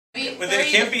But it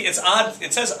can't be, it's odd,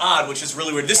 it says odd, which is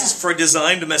really weird. This is for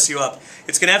design to mess you up.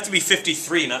 It's going to have to be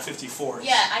 53, not 54.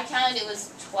 Yeah, I counted it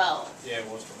was 12. Yeah, it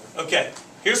was 12. Okay,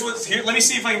 let me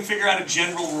see if I can figure out a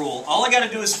general rule. All I got to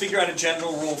do is figure out a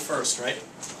general rule first, right?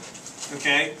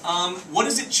 Okay, what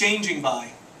is it changing by?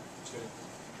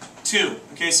 2.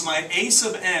 Okay, so my a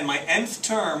sub n, my nth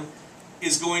term,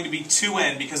 is going to be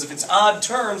 2n, because if it's odd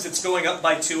terms, it's going up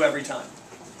by 2 every time.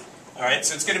 Alright,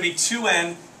 so it's going to be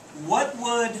 2n. What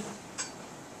would,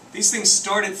 these things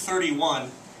start at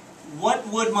 31, what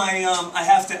would my, I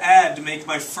have to add to make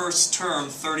my first term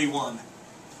 31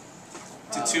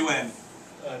 to 2n?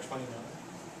 29.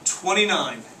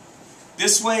 29.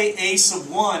 This way a sub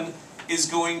 1 is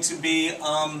going to be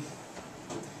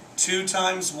 2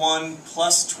 times 1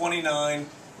 plus 29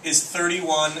 is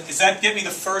 31. Does that get me the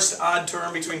first odd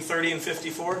term between 30 and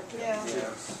 54? Yeah.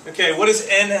 Okay, what does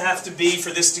n have to be for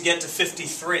this to get to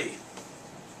 53?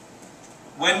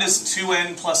 When does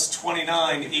 2n plus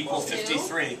 29 equal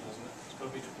 53?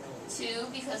 2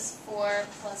 because 4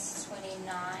 plus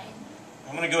 29.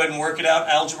 I'm going to go ahead and work it out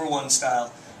Algebra 1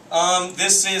 style.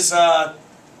 This is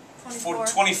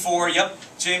 24. Yep,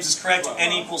 James is correct.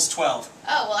 N equals 12.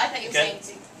 Oh, well, I thought you were saying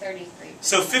 33.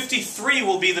 So 53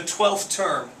 will be the 12th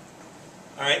term.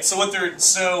 All right, so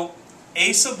so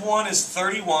a sub 1 is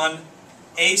 31,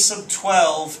 a sub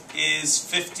 12 is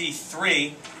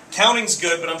 53. Counting's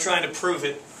good, but I'm trying to prove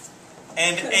it.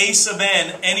 And a sub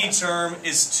n, any term,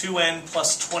 is 2n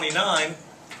plus 29.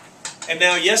 And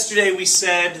now yesterday we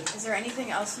said... Is there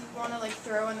anything else you want to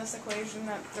throw in this equation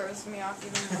that throws me off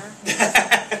even more?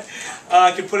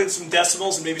 I could put in some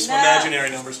decimals and maybe some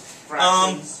imaginary numbers.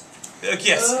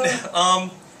 Yes.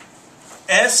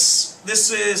 S,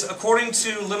 this is, according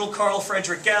to little Carl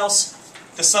Friedrich Gauss,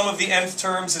 the sum of the nth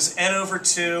terms is n over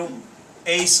 2,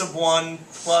 a sub 1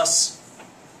 plus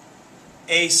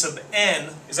a sub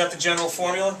n. Is that the general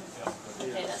formula?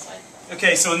 Okay, that's fine.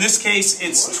 Okay, so in this case,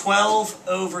 it's 12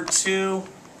 over 2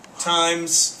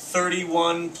 times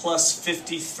 31 plus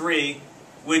 53,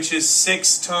 which is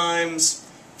 6 times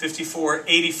 54,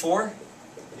 84?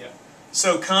 Yeah.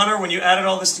 So, Connor, when you added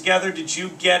all this together, did you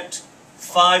get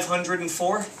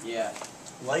 504? Yeah.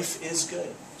 Life is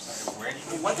good.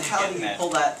 What the hell did you pull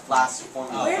that last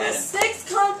formula? Where does 6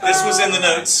 come from? This was in the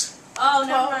notes Oh,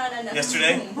 no.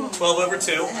 yesterday. 12 over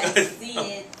 2. I see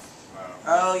it.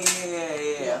 Oh,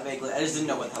 yeah, vaguely. I just didn't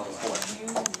know what the hell it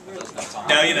was for.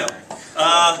 Now you know.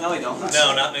 No, we don't.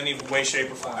 No, not in any way, shape,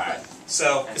 or form.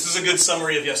 So, this is a good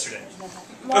summary of yesterday.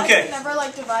 Why Okay. is it never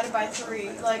divided by 3?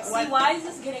 Why is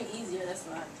this getting easier this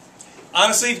month?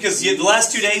 Honestly, because the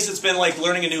last 2 days it's been like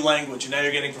learning a new language, and now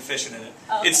you're getting proficient in it.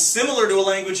 Okay. It's similar to a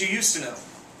language you used to know,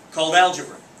 called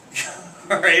algebra.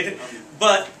 Alright?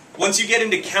 But once you get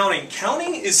into counting,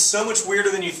 counting is so much weirder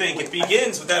than you think. It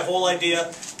begins with that whole idea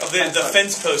of the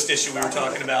fence post issue we were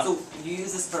talking about. So, you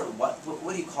use this for what?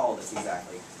 What do you call this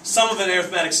exactly? Sum of an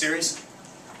arithmetic series.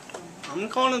 I'm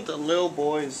calling it the little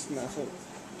boys method.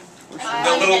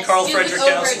 The little Carl Friedrich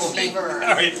Gauss overachiever.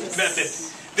 Alright, method.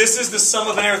 This is the sum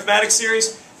of an arithmetic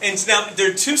series. And now,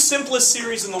 their two simplest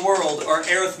series in the world are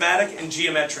arithmetic and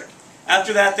geometric.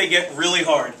 After that, they get really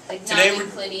hard. Like Today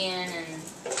non-Euclidean and...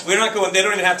 We're not going, they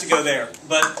don't even have to go there.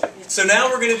 But so now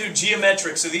we're going to do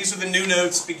geometric. So these are the new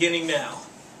notes beginning now.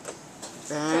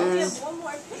 Don't we have one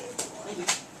more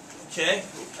page? Okay?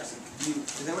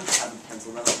 Does anyone have a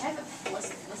pencil now? I have a...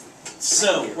 Listen.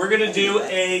 So, we're going to do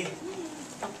a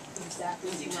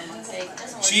Take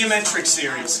geometric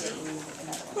series. Is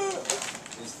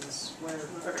this where...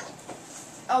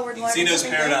 Oh, we're learning Zeno's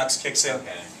something paradox kicks in.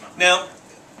 Okay. Now,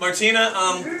 Martina,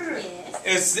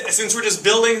 since we're just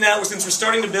building now, since we're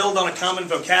starting to build on a common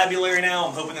vocabulary now,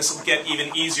 I'm hoping this will get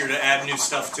even easier to add new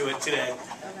stuff to it today.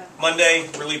 Monday,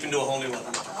 we're leaping to a whole new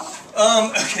level.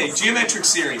 Okay, geometric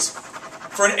series.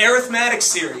 For an arithmetic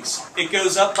series, it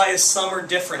goes up by a sum or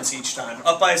difference each time.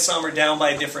 Up by a sum or down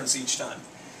by a difference each time.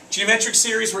 Geometric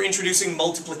series, we're introducing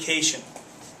multiplication.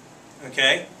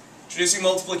 Okay? Introducing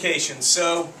multiplication.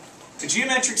 So, the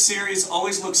geometric series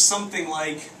always looks something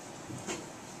like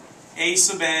a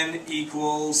sub n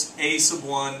equals a sub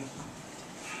 1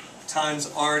 times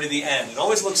r to the n. It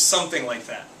always looks something like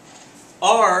that.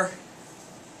 R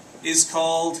is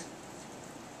called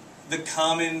the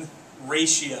common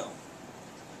ratio.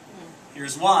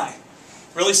 Here's why.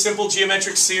 Really simple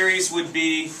geometric series would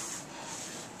be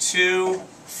 2,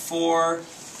 4,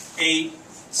 8,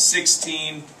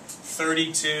 16,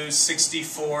 32,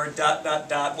 64, ...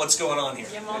 What's going on here?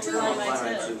 You're multiplying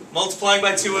by 2. Multiplying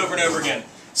by 2 over and over again.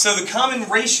 So the common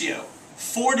ratio,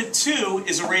 4 to 2,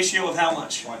 is a ratio of how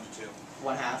much? 1 to 2.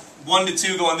 1/2. 1 to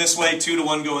 2 going this way, 2 to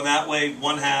 1 going that way,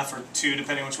 1/2 or 2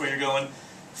 depending on which way you're going.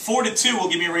 4 to 2 will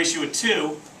give me a ratio of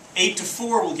 2. 8 to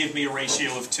 4 will give me a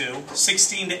ratio of 2.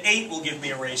 16 to 8 will give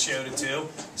me a ratio to 2.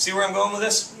 See where I'm going with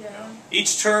this? Yeah.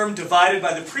 Each term divided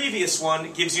by the previous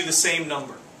one gives you the same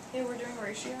number. Hey, we're doing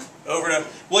ratio. Over to,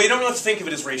 well, you don't have to think of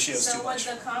it as ratios So too would much.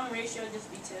 the common ratio just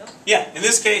be 2? Yeah, in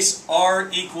this case, r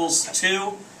equals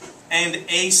 2, and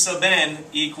a sub n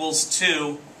equals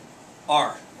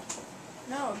 2r.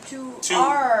 No, Two.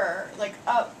 R, like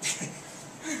up.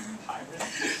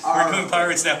 We're doing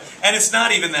pirates now. And it's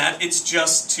not even that, it's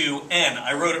just 2n.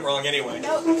 I wrote it wrong anyway.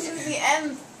 No, to the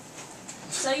end.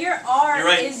 So your R You're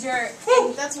right. is your...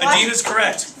 That's why. Adina's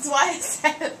correct. That's why I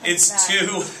said it. Like It's that.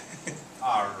 2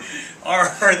 r.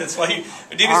 That's why you,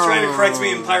 Adina's trying to correct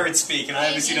me in pirate speak, and I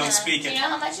obviously don't speak Do it. you know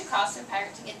how much it costs a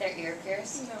pirate to get their ear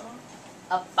pierced? No.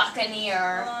 A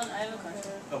buccaneer. Hold on, I have a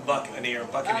question. A buccaneer.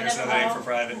 Buccaneer's never another name know. for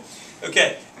private.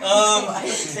 Okay.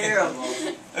 That's terrible.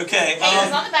 Okay. Hey,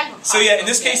 it's on the back of a So yeah, in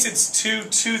this pocket. case, it's 2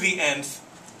 to the nth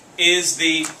is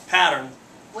the pattern.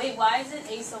 Wait, why is it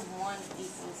a sub 1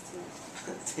 equals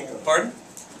 2? That's terrible. Pardon?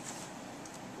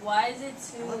 Why is it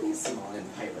I love 2? you, Somalian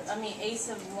pirate. I mean, a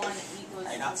sub 1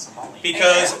 equals 2.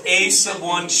 Because a sub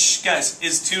 1, guys,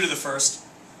 is 2 to the first.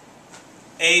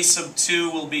 A sub 2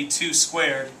 will be 2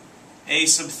 squared. A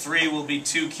sub 3 will be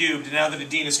 2 cubed. And now that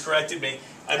Adina's corrected me,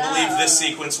 I believe this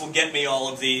sequence will get me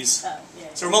all of these. Oh, yeah.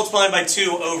 So we're multiplying by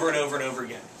 2 over and over and over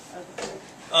again. Okay.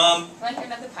 Want to hear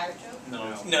another pirate joke?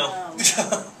 No.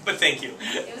 But thank you.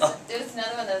 It was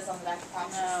another one that was on the back of the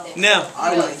pocket. No. Now,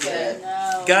 I It want was to get it.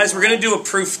 No. guys, we're going to do a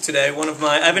proof today.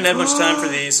 I haven't had much time for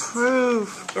these.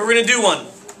 Proof. But we're going to do one.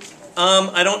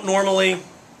 I don't normally You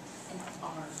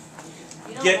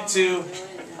don't get want to... do it.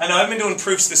 I know I haven't been doing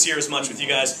proofs this year as much with you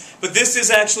guys, but this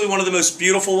is actually one of the most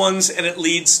beautiful ones, and it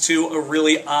leads to a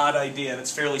really odd idea, and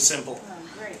it's fairly simple. Oh,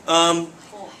 great.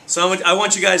 Cool. So I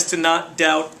want you guys to not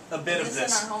doubt a bit Is of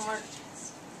this this. in our homework?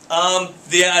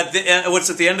 What's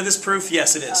at the end of this proof?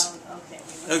 Yes, it is.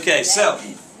 Okay. Okay, so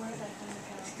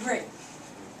Great.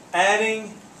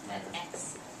 adding That's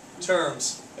X.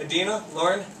 terms. Adina,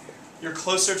 Lauren, you're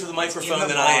closer to the microphone the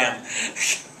than I am.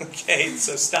 Okay,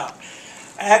 so stop.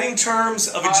 Adding terms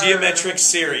of a geometric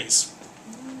series.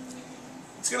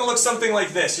 It's going to look something like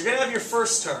this. You're going to have your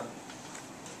first term.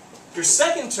 Your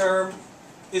second term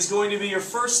is going to be your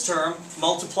first term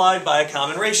multiplied by a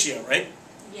common ratio, right?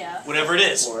 Yeah. Whatever it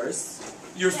is. Of course.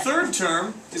 Your third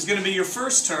term is going to be your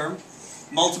first term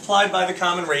multiplied by the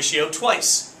common ratio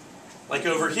twice. Like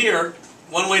over here,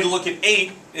 one way to look at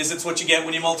 8 is it's what you get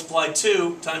when you multiply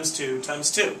 2 times 2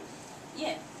 times 2.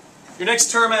 Yeah. Your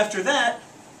next term after that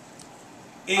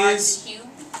is R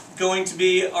cubed. going to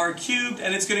be r cubed,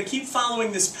 and it's going to keep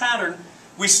following this pattern.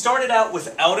 We started out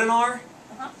without an r,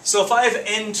 so if I have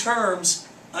n terms,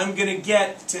 I'm going to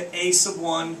get to a sub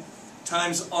 1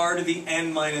 times r to the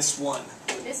n minus 1.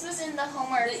 This was in the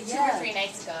homework 2 Yeah. or 3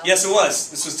 nights ago. Yes, it was.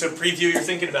 This was to preview your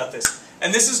thinking about this.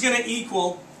 And this is going to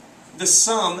equal the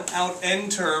sum out n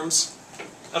terms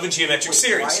of a geometric Why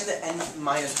series. is it n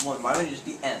minus 1? Why would it just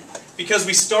be n? Because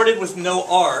we started with no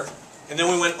r, and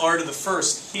then we went r to the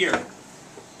first here.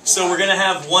 So we're going to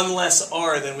have one less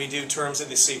r than we do terms in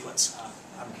this sequence.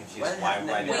 I'm confused. Why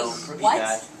no, this? repeat what?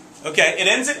 that. Okay, it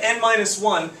ends at n minus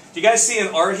 1. Do you guys see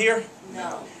an r here?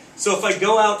 No. So if I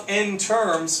go out n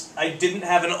terms, I didn't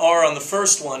have an r on the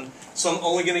first one, so I'm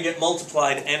only going to get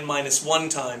multiplied n minus 1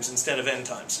 times instead of n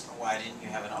times. Why didn't you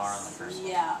have an R on the first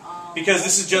one? Yeah. Because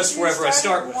this is just If you wherever I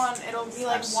start at with. 1, it'll be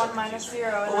like I'm so 1 minus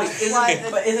confused 0. And Oh wait, that's why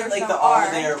isn't there's like no the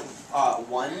r there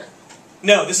 1?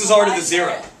 No, this is r to Why the is 0.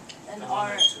 there An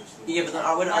R. Yeah, but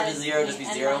then wouldn't r to 0 just be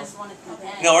 0?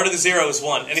 No, r to the 0 is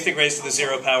 1. Anything raised to the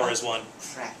 0 power is 1.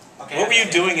 Crap. Okay, What were you I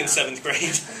doing get in it 7th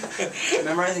grade?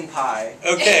 Memorizing pi.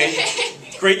 Okay,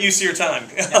 great use of your time.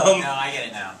 now. No, I get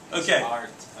it now. okay. R,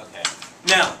 okay.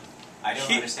 Now, I don't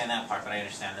He- understand that part, but I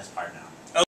understand this part now.